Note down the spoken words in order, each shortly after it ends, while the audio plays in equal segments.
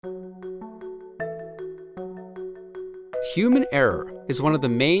Human error is one of the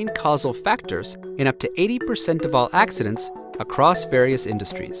main causal factors in up to 80% of all accidents across various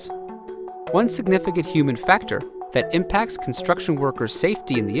industries. One significant human factor that impacts construction workers'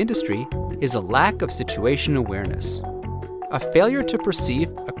 safety in the industry is a lack of situation awareness. A failure to perceive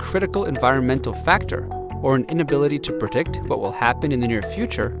a critical environmental factor or an inability to predict what will happen in the near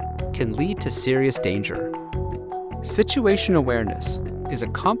future can lead to serious danger. Situation awareness is a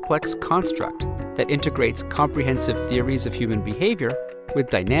complex construct that integrates comprehensive theories of human behavior with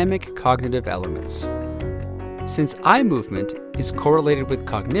dynamic cognitive elements. Since eye movement is correlated with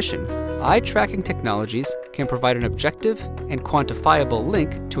cognition, eye tracking technologies can provide an objective and quantifiable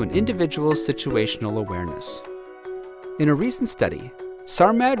link to an individual's situational awareness. In a recent study,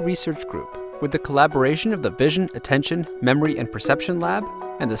 SARMAD Research Group, with the collaboration of the Vision, Attention, Memory and Perception Lab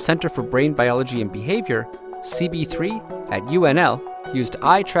and the Center for Brain Biology and Behavior, CB3, at UNL, used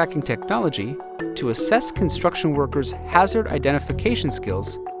eye tracking technology to assess construction workers' hazard identification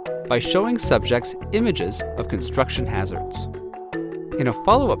skills by showing subjects images of construction hazards. In a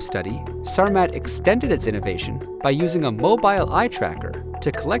follow-up study, SARMAD extended its innovation by using a mobile eye tracker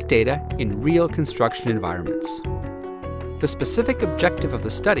to collect data in real construction environments. The specific objective of the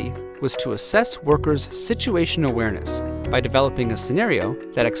study was to assess workers' situation awareness by developing a scenario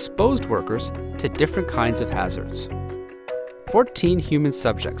that exposed workers to different kinds of hazards. 14 human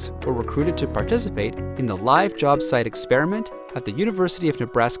subjects were recruited to participate in the live job site experiment at the University of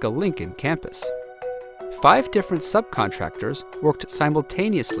Nebraska-Lincoln campus. 5 different subcontractors worked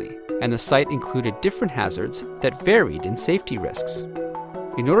simultaneously, and the site included different hazards that varied in safety risks.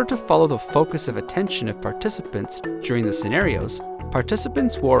 In order to follow the focus of attention of participants during the scenarios,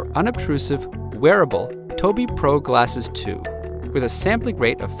 participants wore unobtrusive, wearable Tobii Pro Glasses 2 with a sampling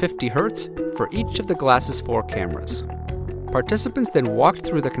rate of 50 Hz for each of the Glasses 4 cameras. Participants then walked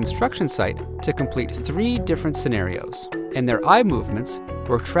through the construction site to complete 3 different scenarios, and their eye movements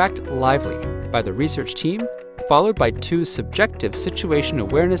were tracked lively by the research team, followed by 2 subjective situation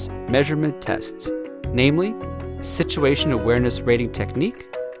awareness measurement tests, namely Situation Awareness Rating Technique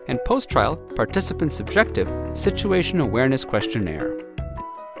and post-trial participant subjective Situation Awareness Questionnaire.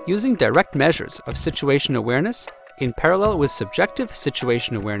 Using direct measures of situation awareness in parallel with subjective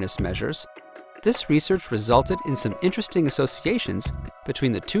situation awareness measures, this research resulted in some interesting associations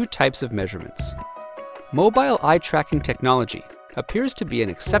between the 2 types of measurements. Mobile eye tracking technology appears to be an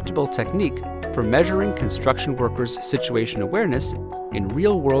acceptable technique for measuring construction workers' situation awareness in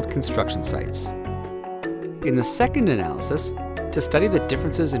real-world construction sites. In the second analysis, to study the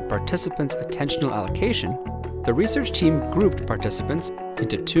differences in participants' attentional allocation, the research team grouped participants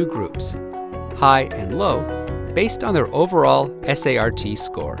into 2 groups, high and low, based on their overall SART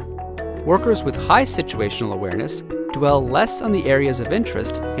score. Workers with high situational awareness dwell less on the areas of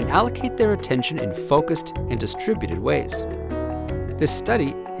interest and allocate their attention in focused and distributed ways. This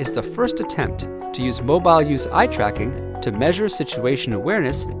study is the first attempt to use mobile use eye tracking to measure situation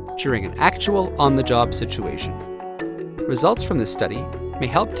awareness during an actual on-the-job situation. Results from this study may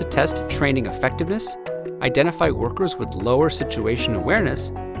help to test training effectiveness, identify workers with lower situation awareness,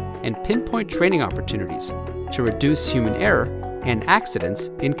 and pinpoint training opportunities to reduce human error and accidents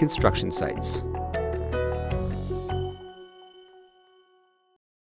in construction sites.